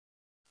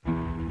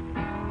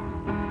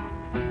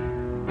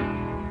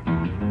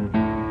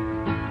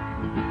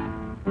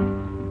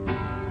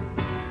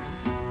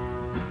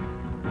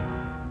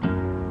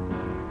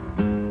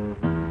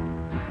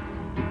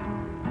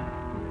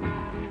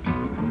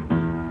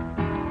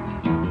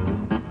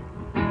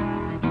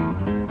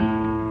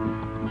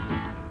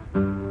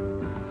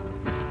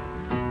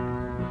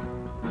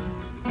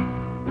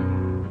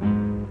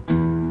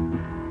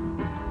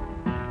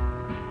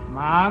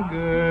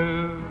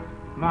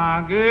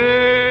my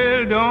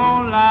girl,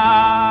 don't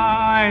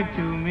lie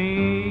to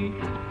me.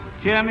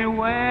 Tell me,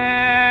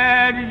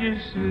 where did you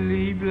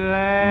sleep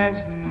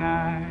last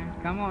night?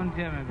 Come on,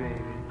 tell me,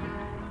 baby.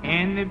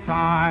 In the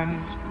pond,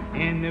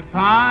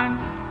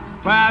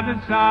 where the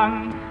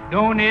sun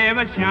don't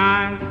ever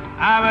shine.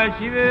 I was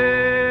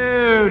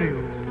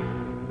shivering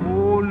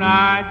all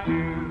night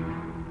too.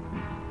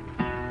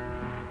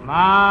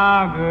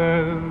 My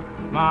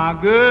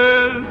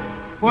girl,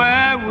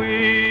 where will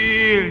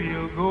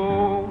you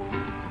go?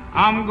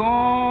 I'm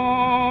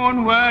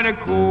going where the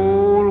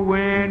cold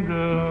wind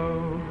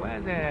blows.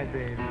 Where's that,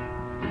 baby?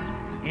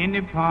 In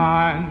the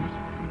ponds,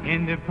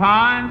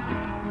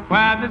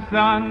 where the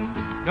sun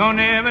don't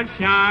ever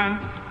shine.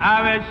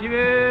 I bet she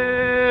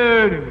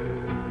will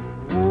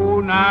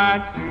all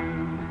night too.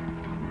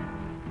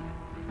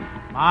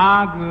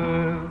 My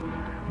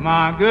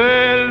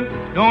girl,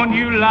 don't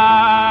you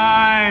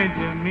lie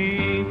to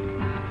me.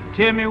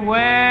 Tell me,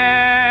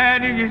 where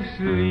did you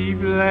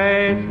sleep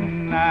last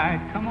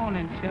night? Come on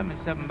and tell me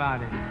something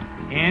about it.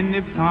 In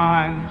the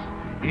ponds,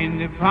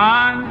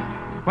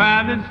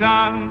 where the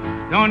sun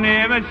don't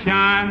ever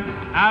shine.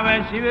 I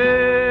bet she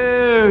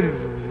will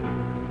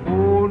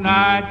all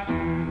night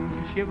too.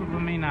 Shiver for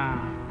me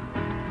now.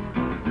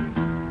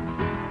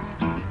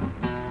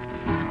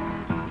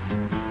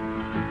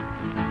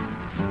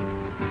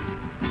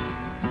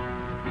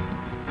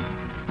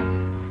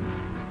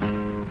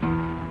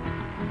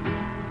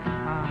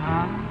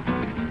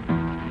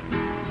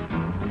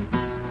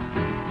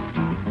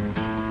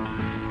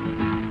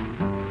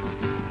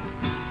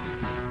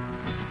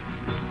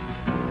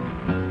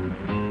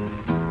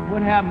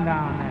 What happened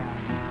down there?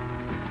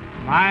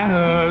 My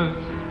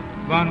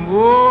husband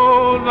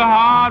was a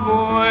hard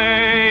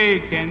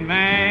working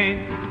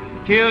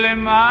man, killed a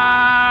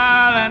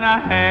mile and a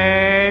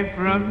half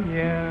from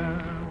here.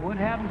 What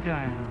happened to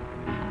him?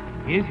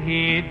 His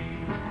head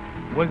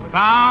was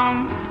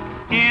bound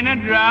in a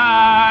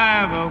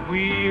driver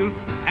wheel,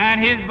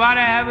 and his body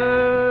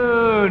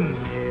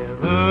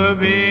never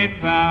been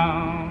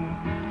found.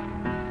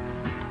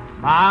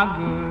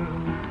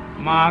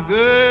 My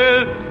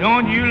girl,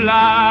 don't you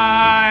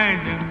lie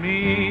to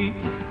me.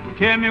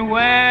 Tell me,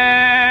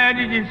 where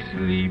did you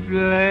sleep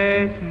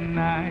last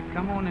night?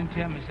 Come on and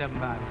tell me something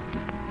about it.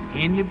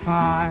 In the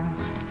ponds,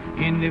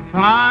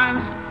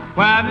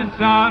 where the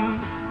sun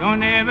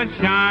don't ever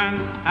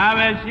shine. I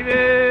bet she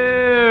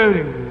will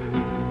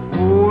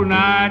all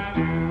night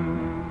too.